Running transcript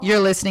You're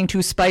listening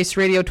to Spice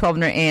Radio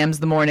 1200 AM's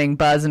The Morning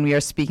Buzz, and we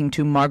are speaking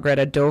to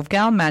Margareta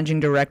Dovgal, Managing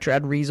Director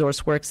at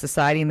Resource Works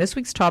Society. And this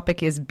week's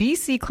topic is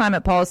BC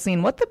climate policy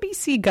and what the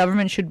BC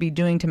government should be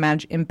doing to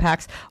manage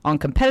impacts on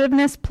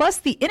competitiveness, plus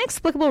the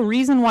inexplicable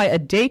reason why a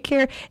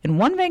daycare in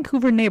one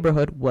Vancouver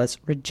neighbourhood was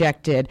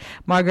rejected.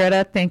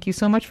 Margareta, thank you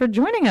so much for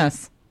joining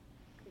us.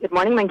 Good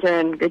morning,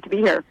 Karen. Great to be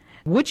here.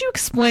 Would you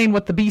explain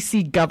what the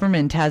BC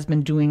government has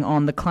been doing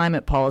on the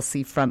climate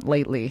policy front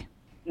lately?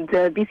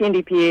 The BC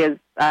NDP is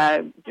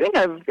doing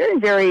a very,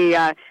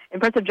 very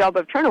impressive job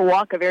of trying to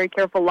walk a very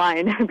careful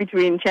line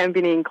between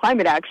championing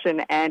climate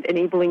action and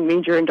enabling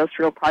major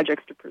industrial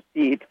projects to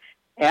proceed.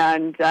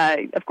 And,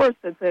 of course,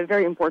 it's a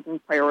very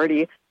important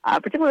priority,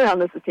 particularly on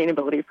the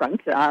sustainability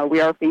front.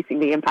 We are facing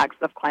the impacts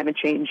of climate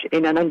change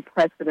in an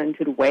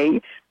unprecedented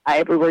way.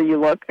 Everywhere you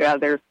look,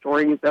 there are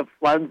stories of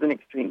floods and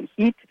extreme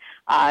heat.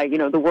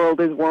 The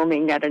world is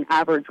warming at an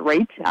average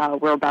rate.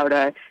 We're about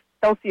a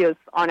Celsius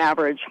on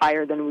average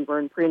higher than we were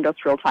in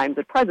pre-industrial times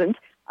at present,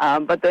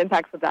 but the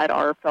impacts of that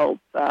are felt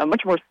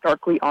much more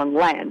starkly on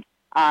land,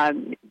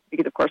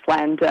 because, of course,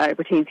 land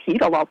retains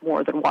heat a lot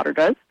more than water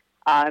does.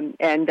 And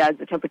as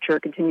the temperature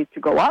continues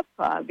to go up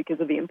because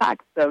of the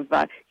impacts of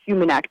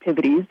human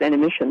activities and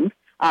emissions,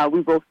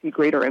 we will see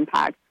greater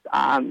impacts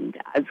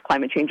as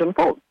climate change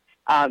unfolds.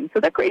 So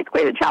that creates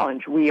quite a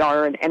challenge. We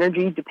are an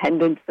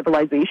energy-dependent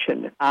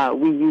civilization.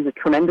 We use a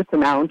tremendous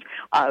amount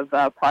of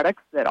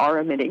products that are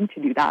emitting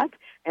to do that,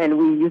 and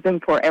we use them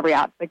for every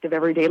aspect of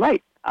everyday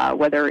life,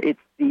 whether it's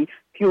the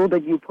fuel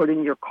that you put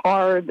in your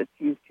car that's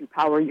used to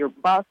power your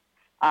bus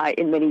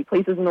in many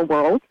places in the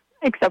world,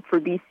 except for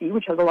BC,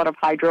 which has a lot of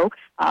hydro.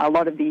 A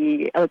lot of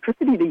the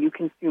electricity that you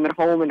consume at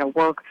home and at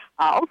work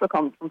also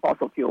comes from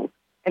fossil fuels.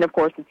 And, of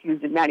course, it's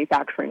used in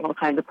manufacturing all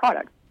kinds of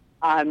products.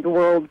 The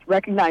world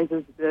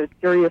recognizes the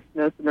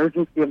seriousness and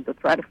urgency of the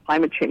threat of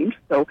climate change.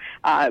 So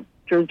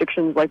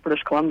jurisdictions like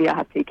British Columbia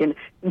have taken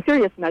some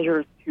serious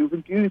measures to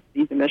reduce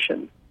these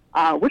emissions,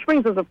 which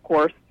brings us, of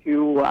course,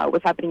 to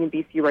what's happening in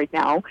BC right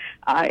now.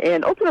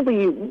 And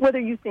ultimately, whether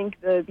you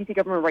think the BC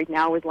government right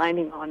now is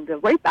landing on the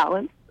right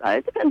balance,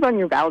 it depends on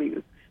your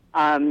values.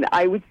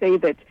 I would say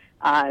that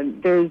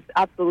there's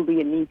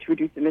absolutely a need to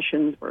reduce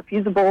emissions where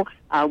feasible.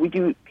 We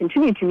do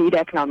continue to need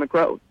economic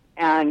growth.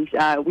 And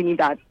we need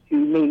that to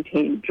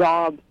maintain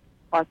jobs,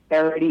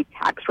 prosperity,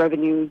 tax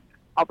revenues,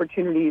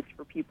 opportunities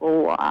for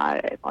people,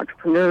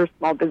 entrepreneurs,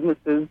 small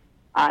businesses,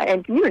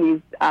 and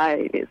communities,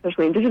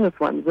 especially Indigenous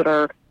ones that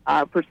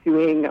are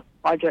pursuing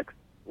projects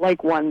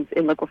like ones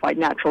in liquefied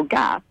natural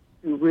gas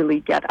to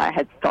really get a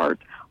head start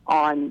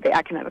on the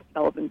economic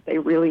development they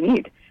really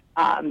need.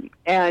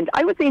 And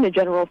I would say in a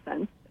general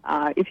sense,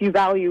 if you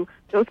value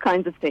those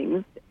kinds of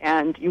things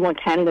and you want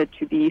Canada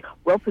to be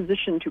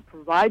well-positioned to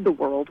provide the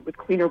world with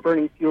cleaner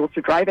burning fuels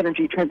to drive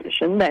energy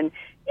transition, then,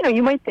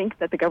 you might think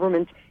that the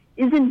government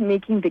isn't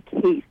making the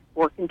case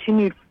for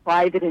continued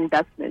private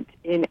investment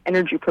in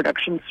energy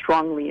production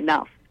strongly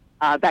enough.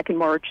 Back in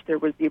March, there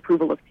was the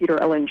approval of Cedar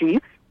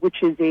LNG,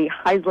 which is a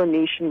Haisla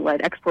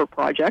Nation-led export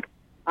project.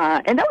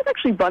 And that was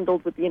actually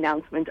bundled with the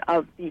announcement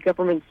of the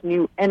government's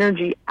new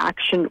energy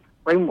action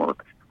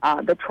framework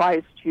that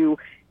tries to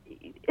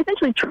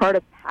essentially chart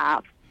a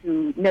path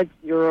to net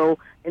zero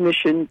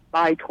emissions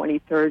by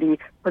 2030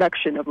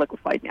 production of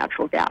liquefied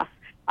natural gas.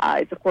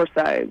 It's, of course,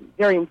 a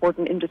very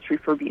important industry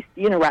for BC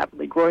and a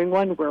rapidly growing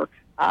one. We're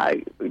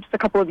just a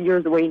couple of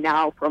years away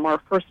now from our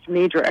first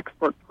major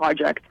export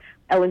project,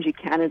 LNG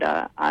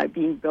Canada,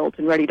 being built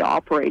and ready to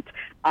operate.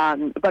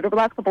 But over the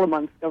last couple of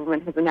months,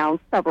 government has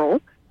announced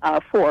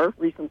four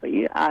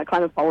recently,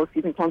 climate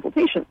policies and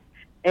consultations.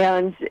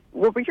 And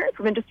what we're hearing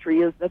from industry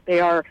is that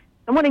they are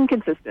somewhat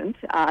inconsistent.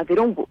 They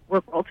don't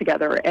work well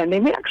together, and they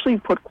may actually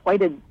put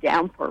quite a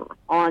damper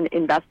on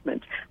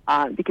investment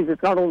because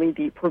it's not only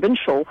the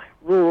provincial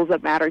rules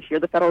that matter here.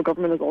 The federal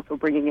government is also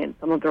bringing in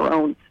some of their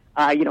own.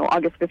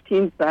 August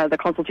 15th, the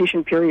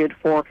consultation period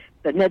for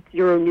the net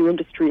zero new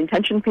industry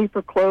intention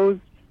paper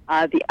closed.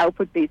 The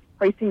output-based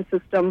pricing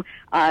system,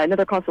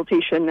 another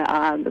consultation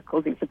that's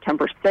closing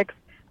September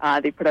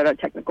 6th. They put out a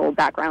technical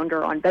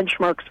backgrounder on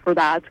benchmarks for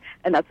that,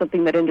 and that's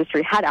something that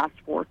industry had asked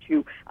for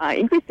to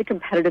increase the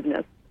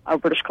competitiveness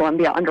of British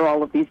Columbia under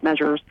all of these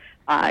measures,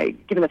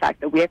 given the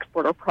fact that we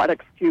export our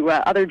products to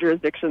other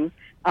jurisdictions.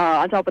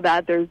 On top of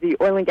that, there's the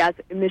oil and gas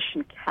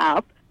emission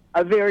cap,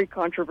 a very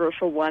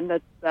controversial one.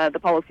 That's the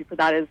policy for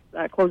that is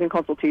closing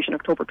consultation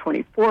October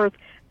 24th,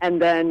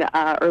 and then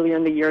earlier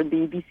in the year,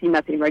 the BC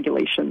methane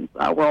regulations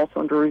were also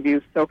under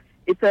review. So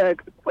it's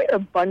quite a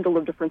bundle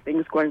of different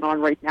things going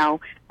on right now,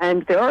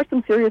 and there are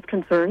some serious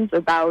concerns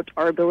about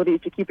our ability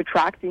to keep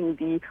attracting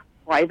the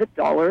private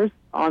dollars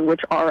on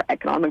which our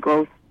economic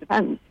growth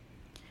depends.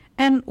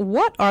 And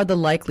what are the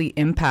likely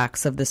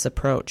impacts of this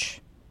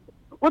approach?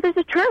 Well, there's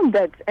a term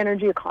that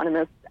energy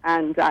economist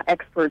and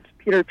expert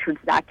Peter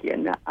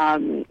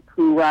Terzakian,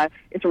 who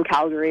is from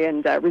Calgary,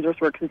 and Resource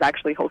Works has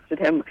actually hosted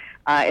him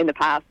in the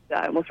past,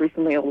 most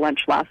recently at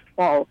lunch last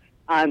fall.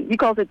 He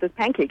calls it this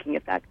pancaking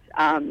effect,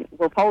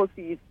 where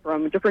policies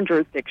from different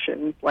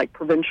jurisdictions, like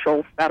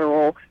provincial,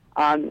 federal,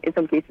 in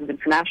some cases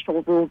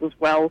international rules as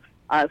well,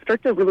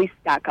 start to really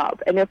stack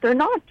up. And if they're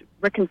not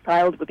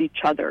reconciled with each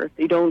other, if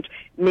they don't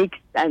make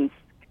sense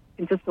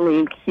consistently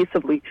and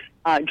cohesively,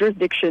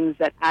 jurisdictions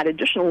that add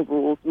additional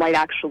rules might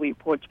actually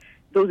put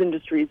those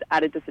industries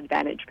at a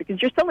disadvantage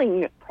because you're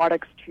selling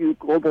products to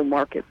global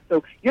markets.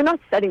 So you're not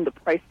setting the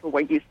price for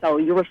what you sell.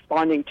 You're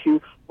responding to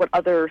what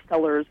other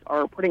sellers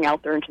are putting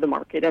out there into the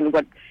market and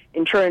what,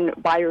 in turn,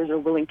 buyers are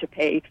willing to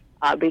pay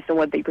based on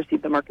what they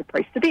perceive the market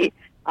price to be.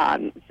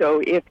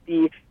 So if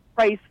the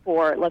price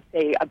for, let's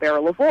say, a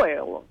barrel of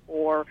oil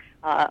or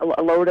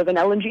a load of an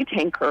LNG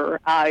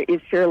tanker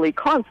is fairly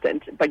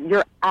constant, but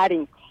you're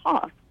adding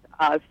costs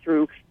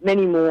through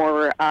many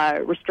more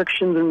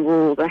restrictions and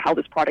rules on how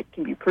this product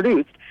can be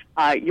produced,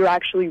 you're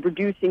actually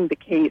reducing the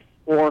case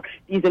for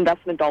these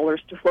investment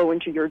dollars to flow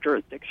into your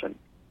jurisdiction.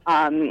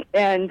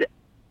 And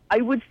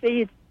I would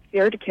say it's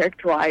fair to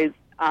characterize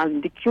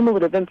the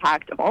cumulative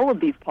impact of all of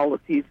these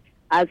policies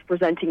as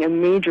presenting a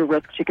major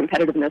risk to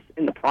competitiveness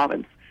in the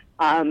province.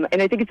 And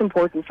I think it's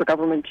important for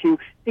government to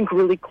think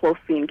really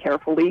closely and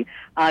carefully,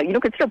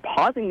 consider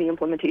pausing the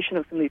implementation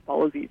of some of these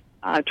policies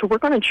to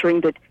work on ensuring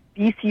that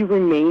BC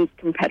remains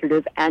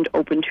competitive and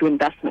open to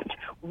investment.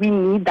 We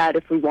need that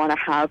if we want to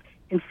have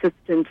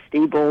consistent,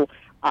 stable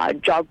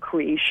job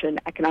creation,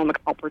 economic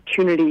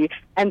opportunity,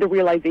 and the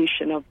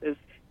realization of this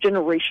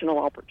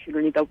generational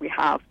opportunity that we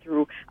have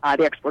through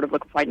the export of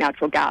liquefied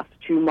natural gas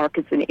to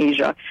markets in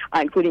Asia,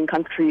 including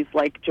countries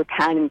like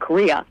Japan and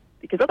Korea.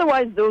 Because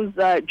otherwise those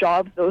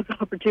jobs, those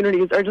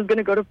opportunities are just going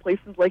to go to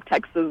places like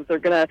Texas. They're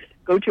going to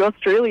go to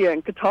Australia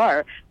and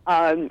Qatar.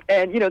 And,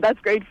 that's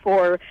great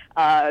for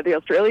the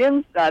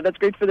Australians. That's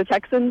great for the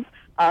Texans.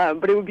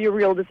 But it would be a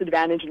real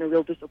disadvantage and a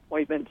real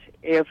disappointment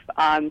if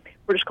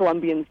British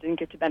Columbians didn't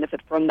get to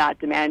benefit from that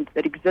demand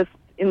that exists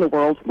in the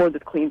world for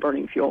this clean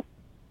burning fuel.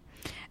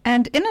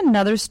 And in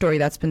another story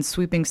that's been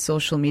sweeping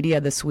social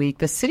media this week,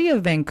 the city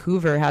of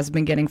Vancouver has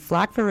been getting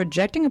flack for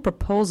rejecting a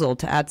proposal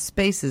to add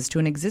spaces to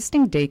an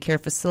existing daycare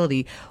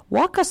facility.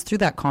 Walk us through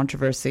that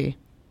controversy.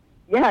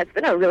 Yeah, it's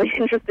been a really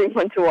interesting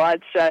one to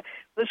watch.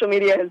 Social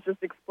media has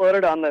just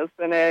exploded on this,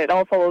 and it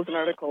all follows an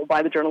article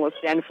by the journalist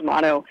Dan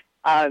Fumano,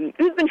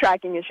 who's been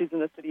tracking issues in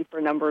the city for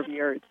a number of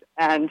years.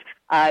 And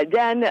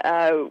Dan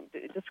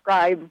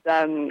describes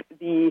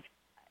the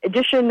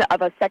addition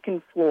of a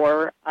second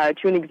floor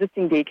to an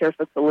existing daycare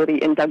facility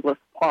in Douglas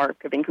Park,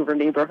 a Vancouver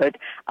neighborhood,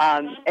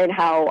 and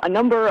how a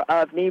number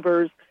of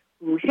neighbors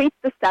who hate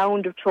the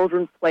sound of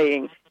children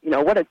playing,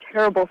 what a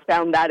terrible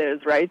sound that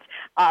is, right,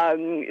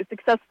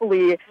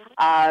 successfully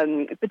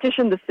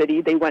petitioned the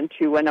city. They went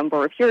to a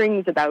number of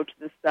hearings about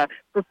this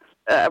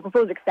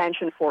proposed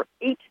expansion for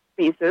 8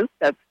 spaces.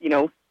 That's,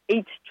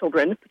 8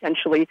 children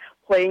potentially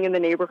playing in the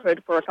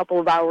neighborhood for a couple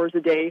of hours a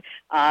day,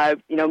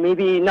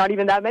 maybe not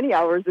even that many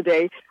hours a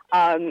day.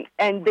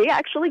 And they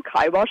actually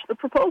kiboshed the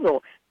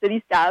proposal.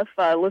 City staff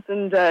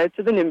listened to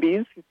the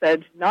NIMBYs, who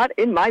said, not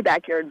in my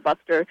backyard,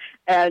 Buster,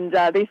 and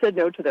they said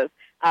no to this.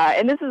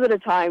 And this is at a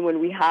time when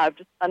we have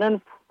just an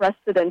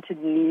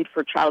unprecedented need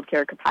for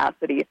childcare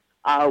capacity.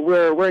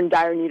 We're in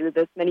dire need of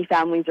this. Many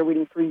families are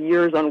waiting for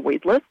years on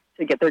wait lists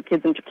to get their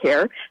kids into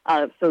care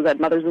so that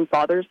mothers and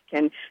fathers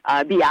can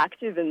be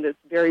active in this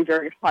very,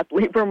 very hot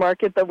labor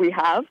market that we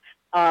have.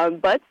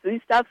 But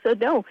city staff said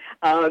no.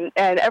 And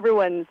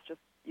everyone's just,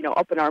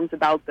 up in arms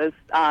about this.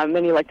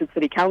 Many elected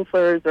city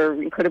councillors are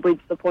incredibly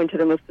disappointed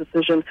in this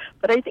decision.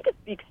 But I think it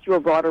speaks to a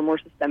broader, more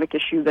systemic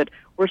issue that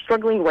we're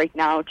struggling right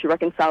now to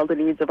reconcile the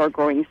needs of our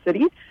growing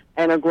city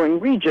and our growing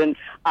region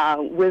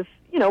with,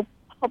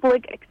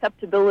 public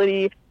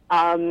acceptability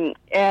and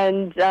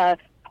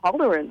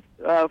tolerance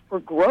for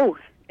growth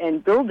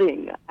and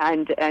building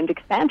and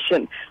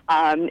expansion.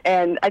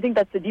 And I think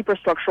that's a deeper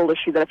structural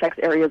issue that affects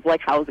areas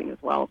like housing as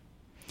well.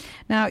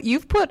 Now,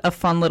 you've put a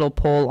fun little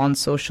poll on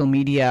social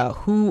media.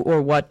 Who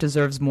or what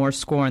deserves more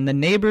scorn? The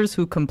neighbors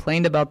who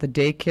complained about the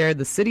daycare,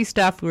 the city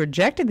staff who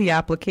rejected the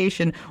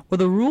application, or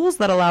the rules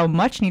that allow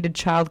much-needed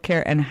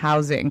childcare and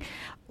housing.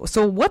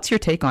 So what's your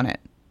take on it?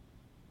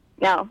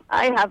 Now,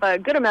 I have a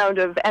good amount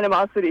of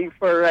animosity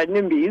for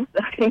NIMBYs,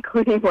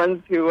 including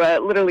ones who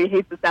literally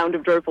hate the sound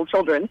of joyful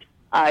children.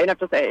 Enough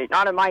to say,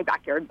 not in my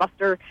backyard,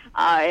 Buster,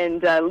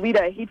 and lead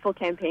a hateful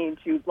campaign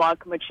to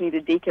block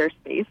much-needed daycare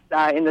space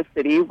in the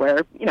city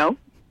where,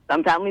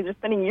 some families are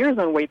spending years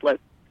on wait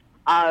lists.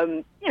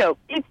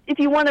 If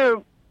you want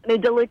an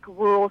idyllic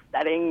rural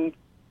setting,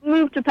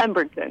 move to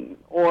Pemberton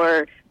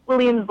or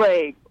Williams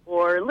Lake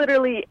or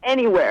literally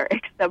anywhere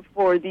except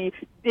for the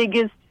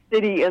biggest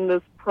city in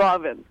this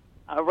province,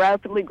 a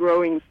rapidly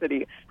growing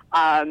city.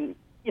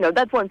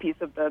 That's one piece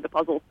of the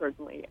puzzle,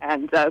 certainly.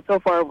 And so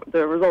far,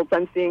 the results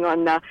I'm seeing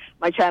on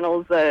my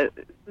channels sort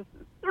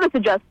of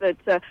suggest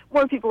that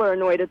more people are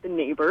annoyed at the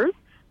neighbors.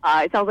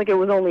 It sounds like it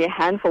was only a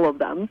handful of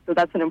them, so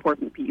that's an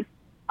important piece.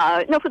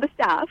 For the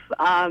staff,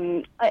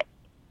 I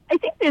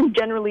think there's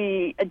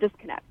generally a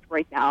disconnect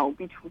right now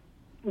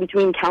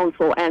between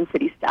council and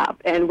city staff.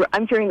 And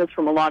I'm hearing this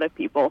from a lot of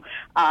people.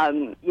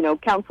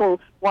 Council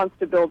wants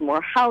to build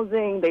more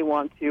housing. They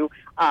want to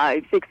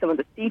fix some of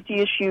the safety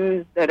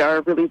issues that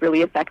are really,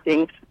 really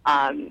affecting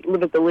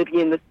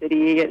livability in the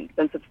city and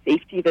sense of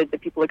safety that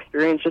people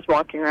experience just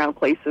walking around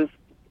places,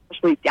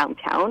 especially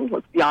downtown,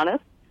 let's be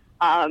honest.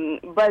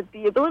 But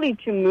the ability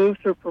to move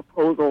through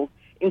proposals,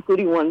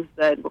 including ones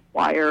that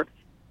require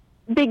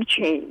big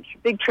change,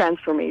 big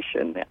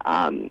transformation,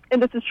 and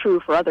this is true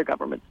for other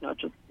governments, not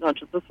just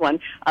this one,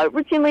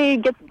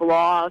 routinely gets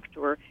blocked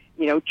or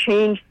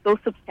changed so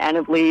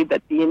substantively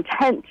that the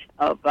intent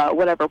of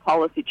whatever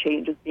policy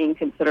change is being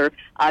considered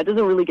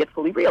doesn't really get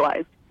fully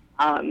realized.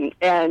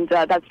 And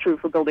that's true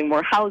for building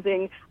more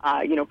housing.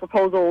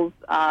 Proposals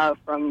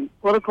from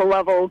political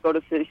level go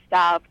to city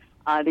staff.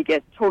 They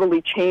get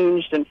totally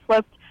changed and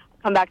flipped,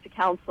 come back to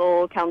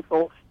council.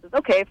 Council says,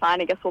 okay,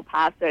 fine, I guess we'll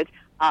pass it.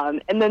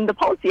 And then the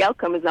policy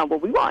outcome is not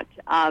what we want.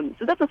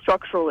 So that's a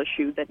structural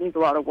issue that needs a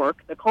lot of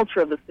work. The culture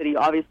of the city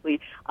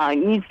obviously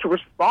needs to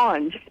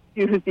respond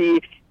to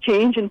the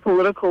change in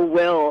political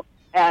will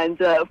and,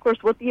 of course,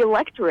 what the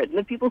electorate and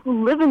the people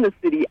who live in the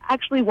city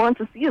actually want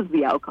to see as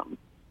the outcome.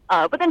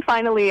 But then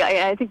finally,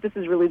 I think this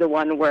is really the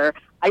one where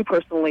I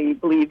personally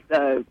believe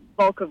the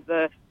bulk of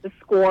the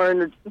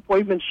scorn or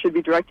disappointment should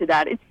be directed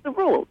at. It's the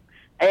rules.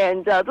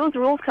 And those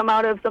rules come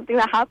out of something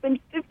that happened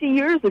 50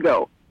 years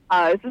ago.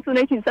 Since the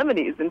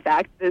 1970s, in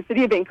fact, the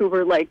city of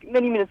Vancouver, like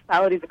many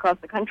municipalities across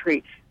the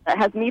country,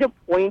 has made a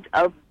point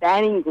of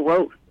banning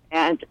growth.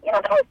 And,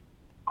 that was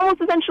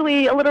almost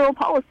essentially a literal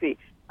policy.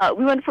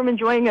 We went from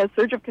enjoying a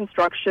surge of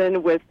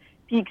construction with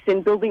peaks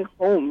in building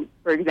homes,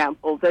 for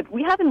example, that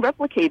we haven't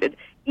replicated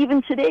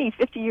even today,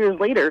 50 years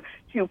later,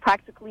 to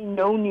practically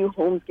no new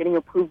homes getting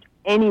approved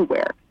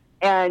anywhere.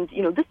 And,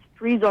 this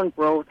freeze on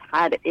growth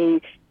had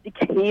a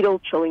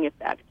decadal chilling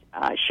effect,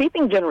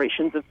 shaping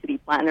generations of city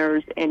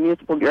planners and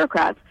municipal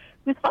bureaucrats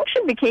whose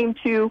function became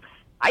to,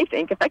 I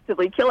think,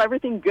 effectively kill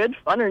everything good,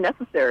 fun, or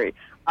necessary.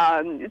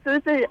 So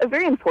it's a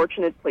very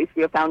unfortunate place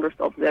we have found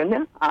ourselves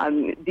in.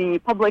 The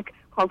public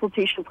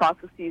consultation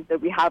processes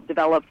that we have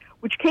developed,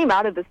 which came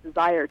out of this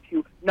desire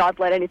to not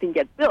let anything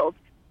get built,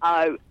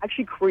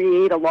 actually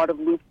create a lot of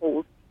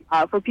loopholes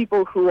for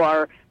people who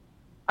are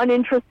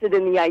uninterested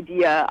in the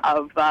idea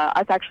of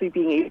us actually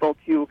being able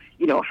to,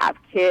 have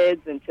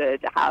kids and to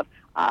have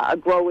a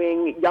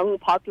growing young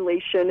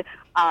population.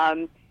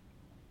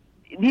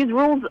 These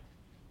rules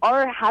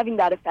are having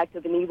that effect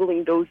of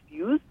enabling those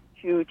views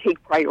to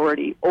take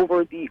priority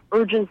over the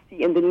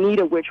urgency and the need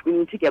of which we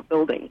need to get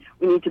building.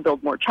 We need to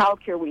build more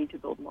childcare. We need to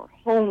build more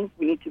homes.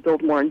 We need to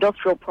build more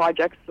industrial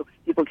projects so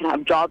people can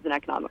have jobs and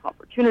economic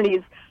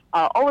opportunities.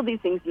 All of these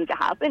things need to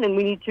happen, and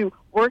we need to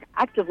work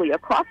actively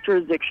across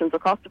jurisdictions,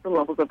 across different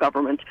levels of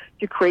government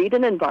to create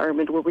an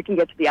environment where we can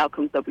get to the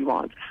outcomes that we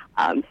want.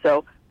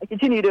 So I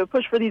continue to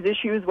push for these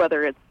issues,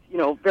 whether it's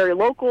very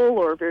local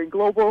or very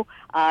global,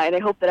 and I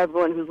hope that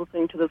everyone who's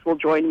listening to this will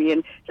join me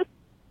in just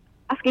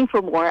asking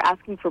for more,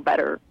 asking for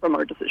better from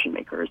our decision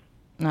makers.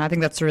 I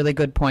think that's a really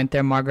good point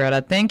there,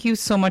 Margareta. Thank you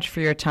so much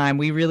for your time.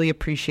 We really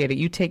appreciate it.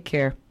 You take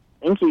care.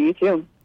 Thank you. You too.